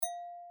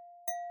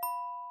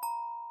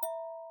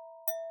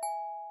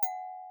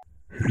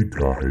Hey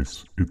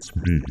guys, it's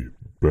me,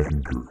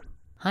 Bender.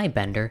 Hi,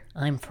 Bender.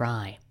 I'm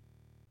Fry.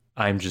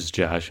 I'm just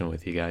joshing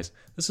with you guys.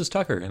 This is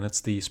Tucker, and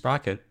it's the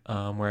Sprocket,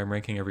 where I'm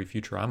ranking every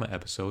Futurama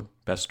episode,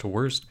 best to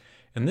worst.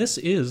 And this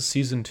is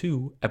Season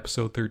 2,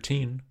 Episode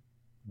 13,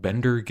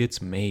 Bender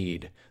Gets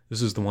Made.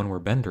 This is the one where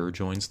Bender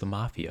joins the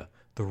Mafia,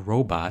 the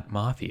Robot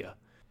Mafia.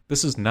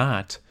 This is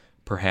not,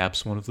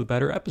 perhaps, one of the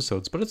better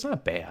episodes, but it's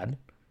not bad.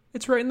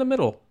 It's right in the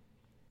middle.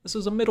 This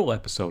is a middle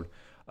episode.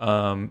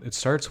 It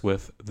starts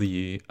with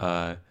the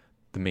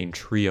main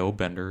trio,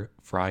 Bender,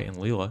 Fry, and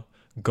Leela,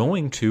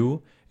 going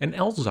to an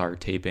Elzar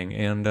taping.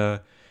 And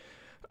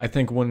I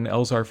think when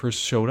Elzar first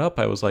showed up,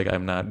 I was like,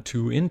 I'm not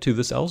too into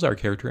this Elzar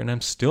character, and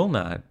I'm still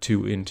not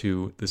too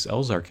into this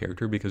Elzar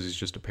character because he's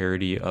just a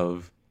parody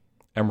of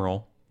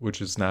Emerald,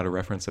 which is not a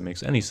reference that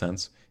makes any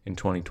sense in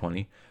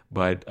 2020.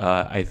 But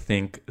I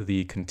think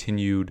the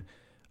continued,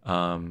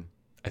 I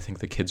think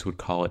the kids would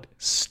call it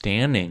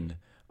standing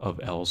of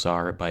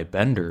Elzar by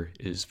Bender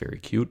is very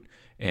cute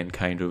and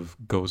kind of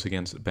goes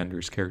against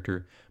Bender's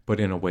character, but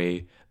in a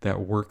way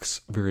that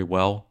works very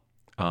well.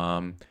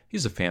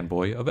 He's a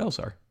fanboy of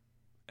Elzar,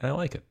 and I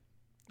like it.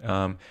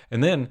 And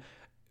then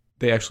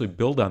they actually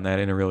build on that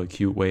in a really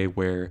cute way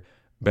where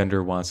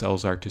Bender wants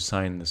Elzar to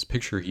sign this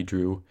picture he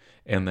drew,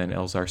 and then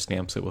Elzar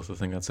stamps it with a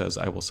thing that says,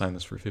 I will sign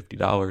this for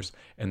 $50,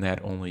 and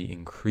that only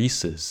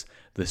increases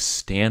the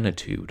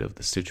stanitude of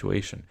the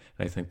situation.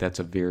 And I think that's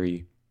a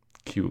very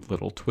cute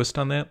little twist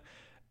on that,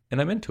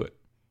 and I'm into it.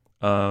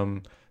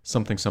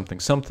 Something.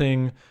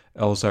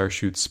 Elzar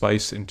shoots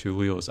spice into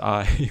Leo's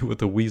eye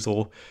with a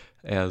weasel,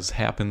 as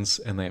happens,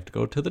 and they have to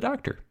go to the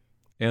doctor.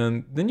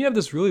 And then you have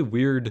this really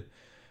weird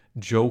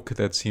joke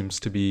that seems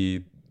to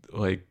be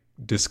like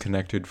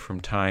disconnected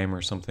from time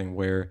or something,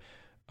 where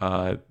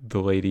the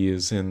lady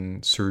is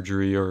in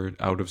surgery or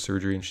out of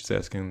surgery, and she's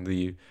asking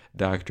the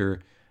doctor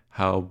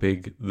how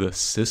big the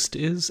cyst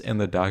is, and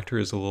the doctor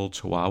is a little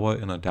chihuahua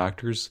in a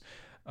doctor's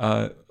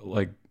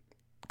like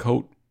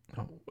coat.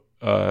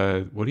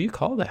 What do you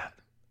call that?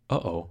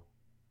 A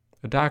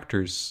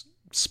doctor's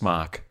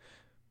smock.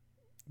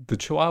 The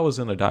chihuahua's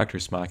in a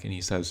doctor's smock, and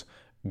he says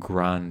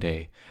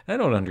grande. I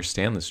don't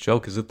understand this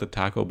joke. Is it the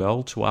Taco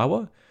Bell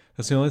chihuahua?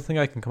 That's the only thing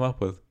I can come up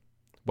with.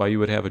 Why you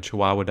would have a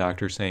chihuahua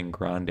doctor saying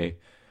grande.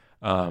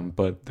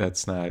 But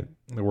that's not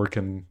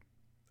working.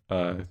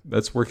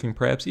 That's working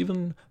perhaps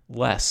even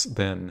less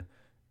than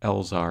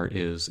Elzar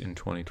is in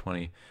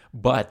 2020.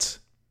 But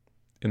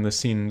in the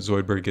scene,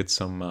 Zoidberg gets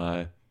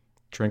some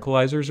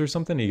tranquilizers or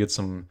something. He gets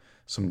some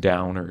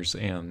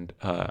downers, and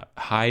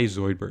High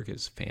Zoidberg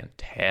is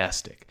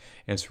fantastic.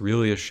 And it's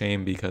really a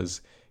shame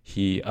because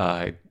he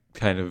it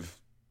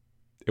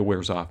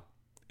wears off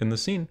in the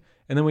scene,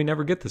 and then we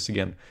never get this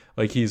again.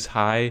 Like he's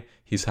high,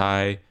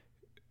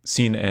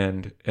 scene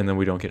end, and then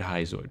we don't get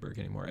High Zoidberg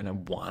anymore. And I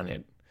want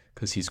it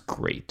because he's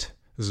great.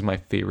 This is my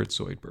favorite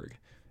Zoidberg,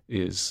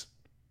 is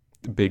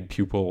the big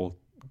pupil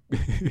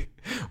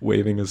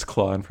waving his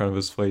claw in front of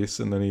his face,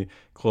 and then he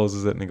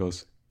closes it and he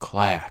goes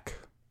clack.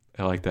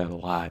 I like that a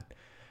lot.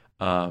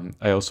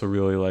 I also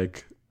really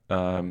like they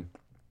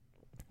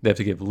have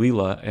to give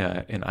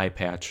Leela an eye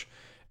patch,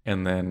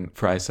 and then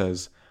Fry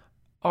says,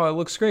 oh, it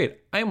looks great,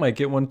 I might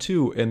get one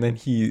too, and then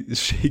he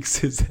shakes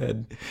his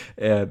head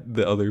at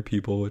the other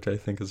people, which I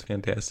think is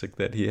fantastic,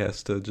 that he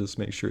has to just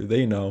make sure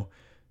they know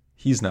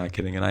he's not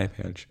getting an eye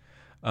patch.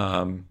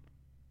 And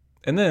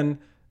then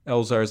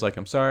Elzar's like,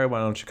 I'm sorry, why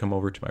don't you come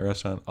over to my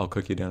restaurant? I'll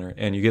cook you dinner.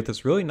 And you get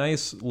this really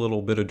nice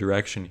little bit of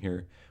direction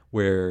here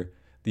where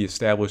the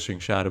establishing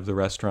shot of the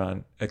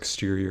restaurant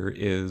exterior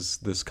is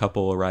this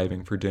couple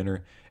arriving for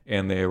dinner,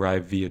 and they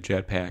arrive via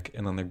jetpack,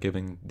 and then they're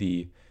giving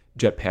the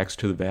jetpacks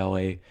to the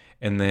valet.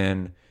 And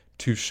then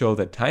to show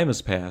that time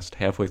has passed,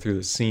 halfway through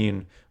the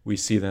scene, we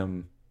see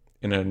them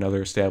in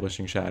another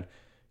establishing shot,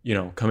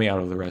 coming out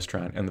of the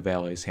restaurant, and the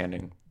valet's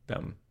handing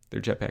them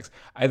their jetpacks.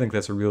 I think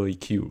that's a really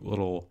cute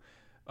little...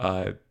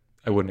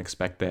 I wouldn't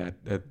expect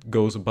that. That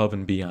goes above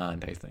and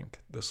beyond, I think,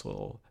 this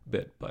little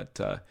bit. But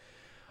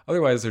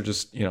otherwise, they're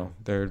just,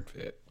 they're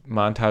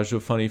montage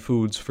of funny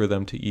foods for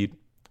them to eat,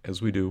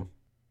 as we do.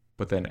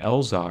 But then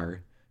Elzar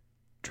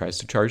tries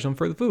to charge them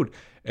for the food.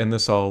 And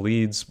this all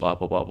leads, blah,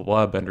 blah, blah, blah,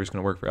 blah. Bender's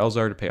going to work for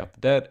Elzar to pay off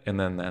the debt. And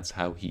then that's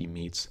how he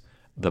meets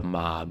the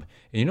mob.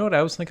 And you know what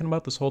I was thinking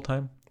about this whole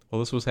time? While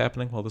this was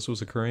happening, while this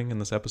was occurring in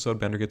this episode,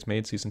 Bender Gets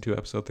Made, Season 2,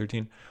 Episode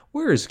 13.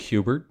 Where is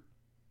Hubert?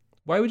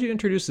 Why would you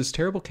introduce this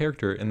terrible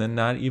character and then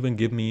not even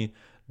give me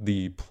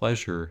the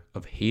pleasure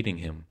of hating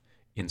him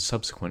in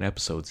subsequent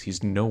episodes?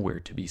 He's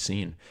nowhere to be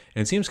seen.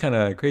 And it seems kind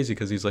of crazy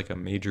because he's like a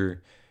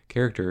major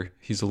character.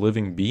 He's a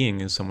living being.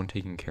 Is someone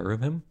taking care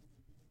of him?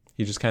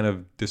 He just kind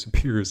of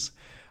disappears.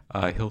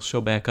 He'll show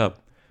back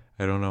up.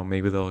 I don't know.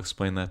 Maybe they'll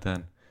explain that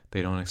then.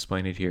 They don't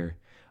explain it here.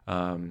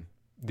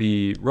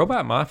 The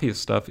Robot Mafia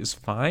stuff is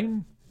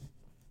fine.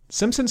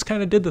 Simpsons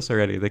kind of did this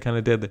already. They kind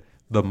of did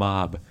the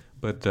mob.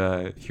 But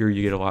here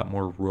you get a lot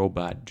more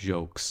robot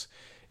jokes,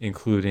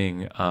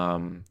 including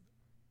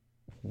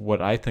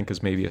what I think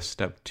is maybe a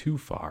step too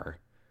far.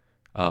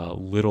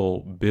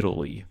 Little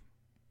Biddly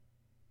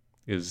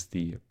is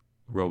the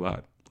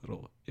robot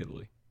Little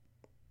Italy.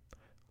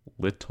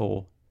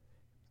 Little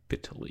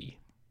Italy.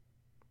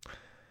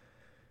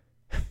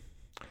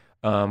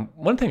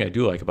 One thing I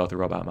do like about the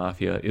Robot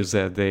Mafia is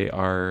that they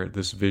are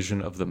this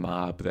vision of the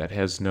mob that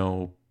has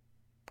no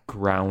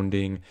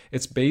grounding.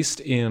 It's based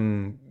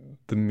in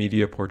the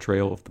media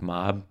portrayal of the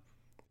mob.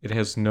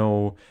 There's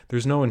no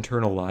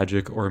internal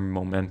logic or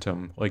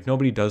momentum. Like,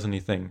 nobody does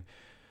anything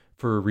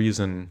for a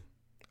reason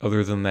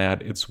other than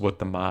that it's what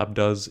the mob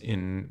does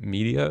in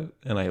media.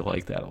 And I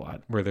like that a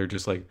lot, where they're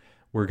just like,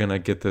 we're going to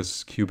get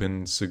this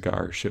Cuban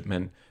cigar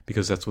shipment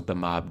because that's what the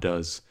mob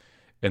does.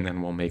 And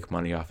then we'll make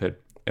money off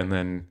it. And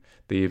then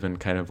they even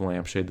kind of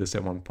lampshade this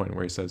at one point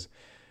where he says,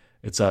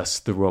 it's us,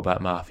 the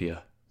Robot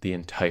Mafia, the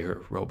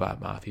entire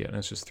Robot Mafia. And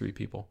it's just 3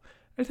 people.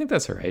 I think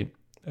that's all right.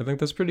 I think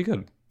that's pretty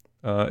good.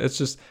 It's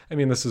just, I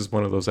mean, this is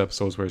one of those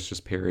episodes where it's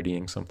just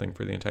parodying something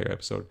for the entire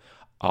episode,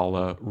 a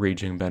la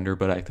Raging Bender,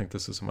 but I think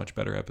this is a much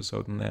better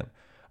episode than that.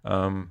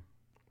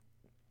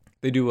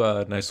 They do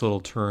a nice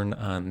little turn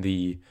on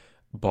the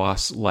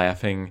boss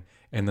laughing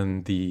and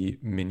then the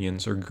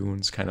minions or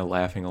goons kind of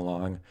laughing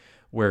along,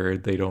 where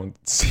they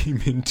don't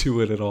seem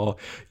into it at all.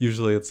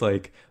 Usually it's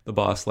like the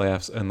boss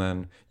laughs and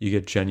then you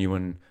get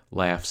genuine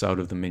laughs out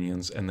of the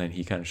minions and then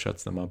he kind of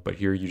shuts them up. But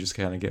here you just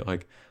kind of get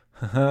like,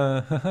 ha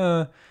ha ha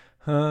ha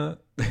ha,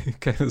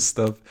 kind of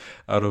stuff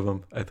out of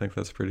them. I think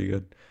that's pretty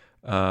good.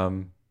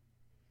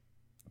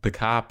 The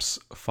cops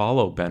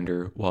follow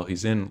Bender while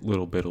he's in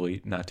Little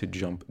Italy, not to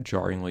jump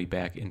jarringly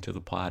back into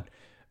the plot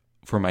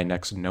for my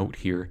next note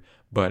here,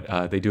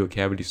 but they do a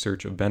cavity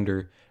search of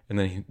Bender, and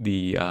then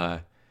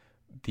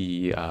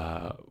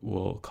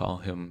we'll call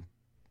him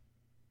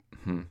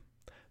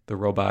the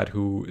robot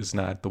who is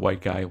not the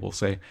white guy, we'll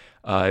say,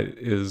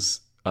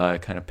 is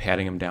kind of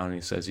patting him down, and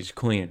he says he's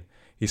clean.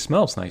 He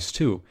smells nice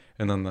too.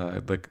 And then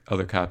the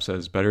other cop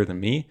says, better than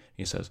me?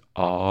 He says,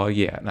 oh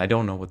yeah, and I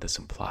don't know what this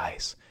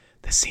implies.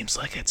 This seems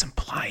like it's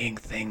implying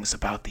things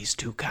about these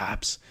 2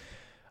 cops.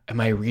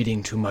 Am I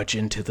reading too much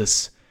into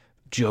this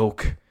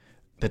joke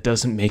that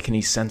doesn't make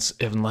any sense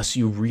unless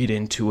you read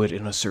into it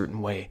in a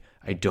certain way?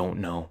 I don't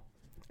know.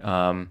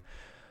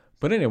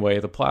 But anyway,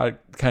 the plot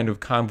kind of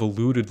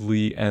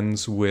convolutedly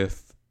ends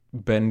with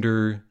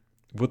Bender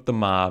with the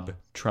mob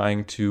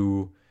trying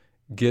to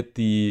get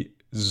the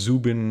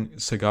Zubin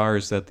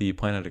cigars that the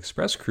Planet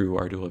Express crew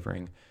are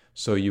delivering.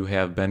 So you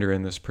have Bender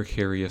in this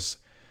precarious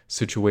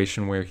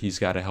situation where he's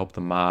got to help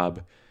the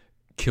mob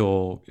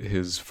kill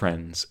his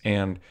friends.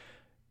 And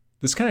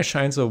this kind of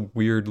shines a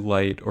weird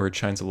light, or it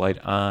shines a light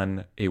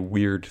on a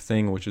weird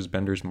thing, which is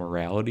Bender's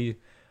morality.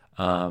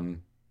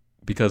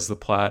 Because the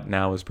plot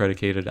now is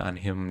predicated on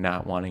him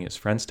not wanting his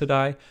friends to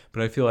die.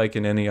 But I feel like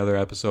in any other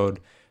episode,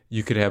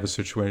 you could have a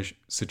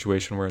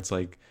situation where it's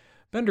like,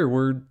 Bender,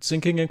 we're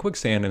sinking in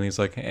quicksand, and he's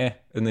like, and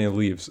then he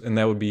leaves. And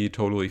that would be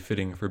totally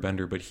fitting for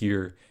Bender. But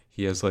here,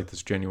 he has like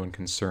this genuine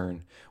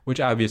concern,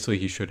 which obviously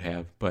he should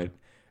have. But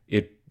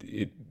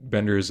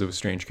Bender is a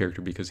strange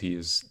character because he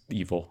is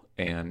evil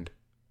and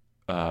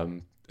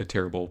a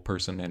terrible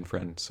person and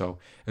friend. So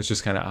it's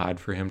just kind of odd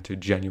for him to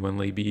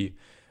genuinely be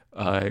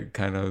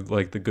kind of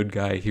like the good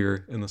guy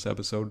here in this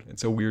episode.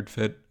 It's a weird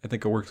fit. I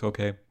think it works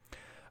okay.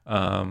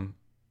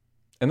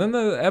 And then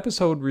the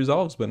episode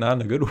resolves, but not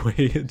in a good way.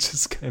 It's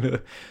just kind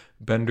of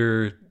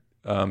Bender,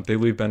 they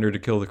leave Bender to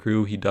kill the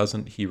crew. He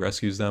doesn't. He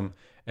rescues them,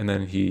 and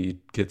then he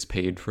gets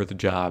paid for the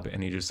job,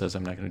 and he just says,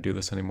 I'm not going to do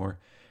this anymore.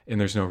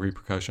 And there's no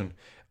repercussion.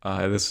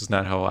 This is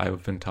not how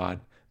I've been taught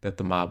that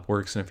the mob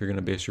works. And if you're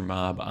going to base your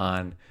mob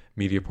on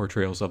media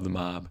portrayals of the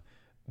mob,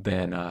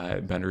 then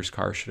Bender's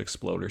car should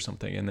explode or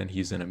something, and then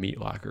he's in a meat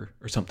locker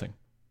or something.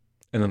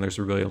 And then there's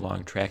a really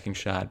long tracking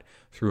shot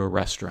through a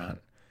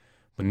restaurant.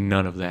 But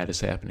none of that is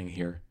happening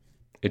here.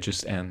 It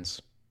just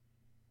ends.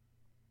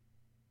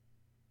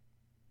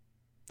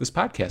 This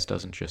podcast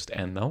doesn't just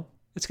end, though.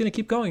 It's going to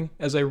keep going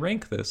as I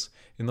rank this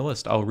in the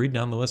list. I'll read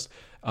down the list,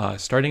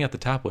 starting at the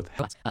top with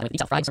like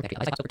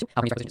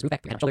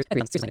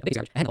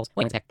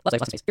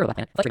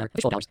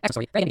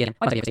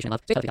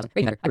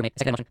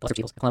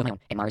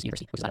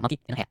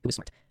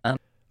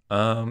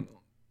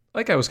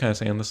I was kind of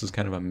saying, this is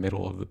kind of a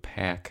middle of the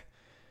pack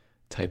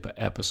type of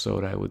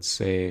episode, I would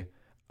say.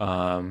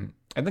 I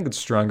think it's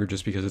stronger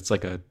just because it's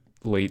like a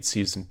late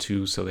season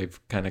 2, so they've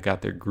kind of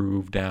got their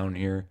groove down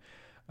here.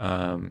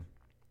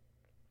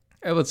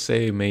 I would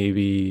say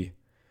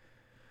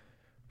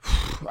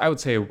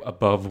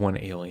above When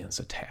Aliens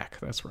Attack.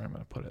 That's where I'm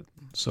going to put it.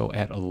 So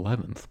at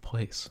 11th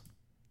place.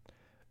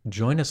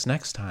 Join us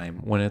next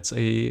time when it's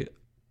I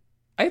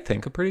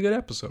think, a pretty good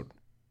episode.